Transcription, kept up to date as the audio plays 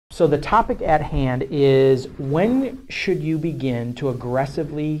So the topic at hand is, when should you begin to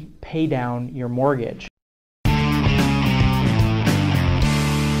aggressively pay down your mortgage?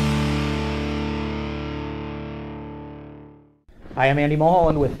 Hi, I'm Andy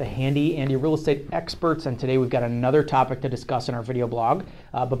Mulholland with the Handy Andy Real Estate Experts, and today we've got another topic to discuss in our video blog.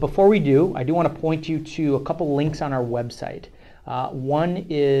 But before we do, I do want to point you to a couple links on our website. One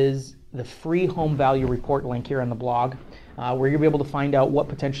is the free home value report link here on the blog, where you'll be able to find out what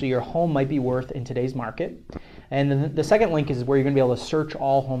potentially your home might be worth in today's market. And then the second link is where you're going to be able to search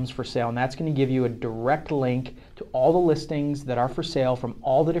all homes for sale, and that's going to give you a direct link to all the listings that are for sale from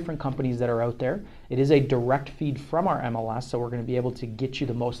all the different companies that are out there. It is a direct feed from our MLS, so we're going to be able to get you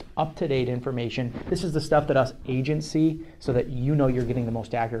the most up-to-date information. This is the stuff that us agents see, so that you know you're getting the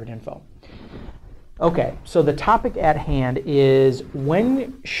most accurate info. Okay, so the topic at hand is,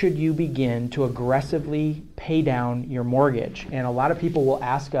 when should you begin to aggressively pay down your mortgage? And a lot of people will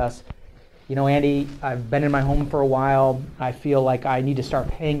ask us, you know, Andy, I've been in my home for a while. I feel like I need to start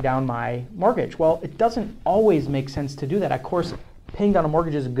paying down my mortgage. Well, it doesn't always make sense to do that. Of course, paying down a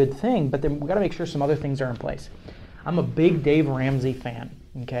mortgage is a good thing, but then we've got to make sure some other things are in place. I'm a big Dave Ramsey fan,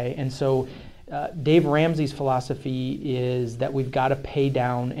 okay? And so Dave Ramsey's philosophy is that we've got to pay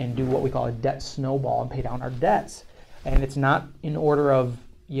down and do what we call a debt snowball and pay down our debts. And it's not in order of,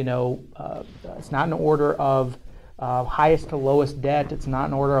 it's not in order of highest to lowest debt. It's not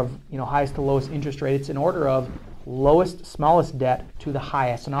in order of highest to lowest interest rate. It's in order of lowest, smallest debt to the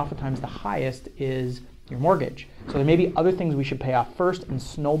highest. And oftentimes the highest is your mortgage. So there may be other things we should pay off first and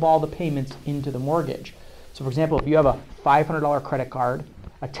snowball the payments into the mortgage. So for example, if you have a $500 credit card,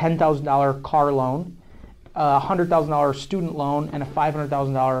 a $10,000 car loan, a $100,000 student loan, and a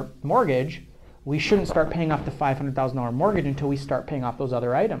 $500,000 mortgage, we shouldn't start paying off the $500,000 mortgage until we start paying off those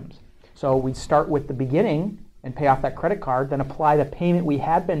other items. So we start with the beginning and pay off that credit card, then apply the payment we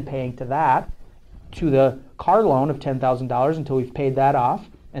had been paying to that, to the car loan of $10,000 until we've paid that off,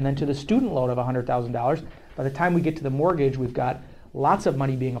 and then to the student loan of $100,000. By the time we get to the mortgage, we've got lots of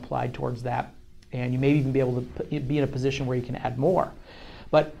money being applied towards that, and you may even be able to be in a position where you can add more.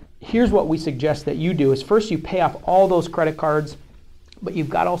 But here's what we suggest that you do is, first you pay off all those credit cards, but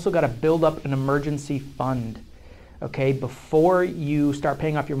you've also got to build up an emergency fund. Okay, before you start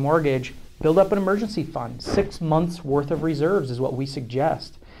paying off your mortgage, build up an emergency fund. 6 months worth of reserves is what we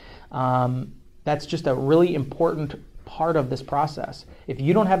suggest. That's just a really important part of this process. If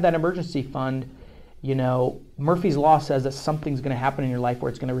you don't have that emergency fund, Murphy's Law says that something's going to happen in your life where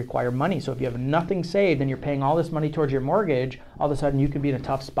it's going to require money. So if you have nothing saved and you're paying all this money towards your mortgage, all of a sudden you could be in a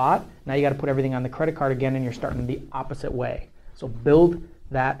tough spot. Now you got to put everything on the credit card again, and you're starting the opposite way. So build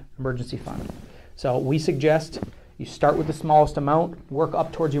that emergency fund. So we suggest you start with the smallest amount, work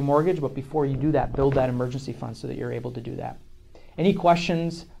up towards your mortgage, but before you do that, build that emergency fund so that you're able to do that. Any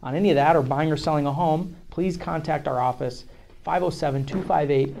questions on any of that, or buying or selling a home, please contact our office,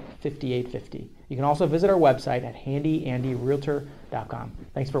 507-258-5850. You can also visit our website at handyandyrealtor.com.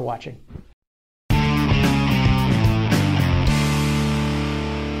 Thanks for watching.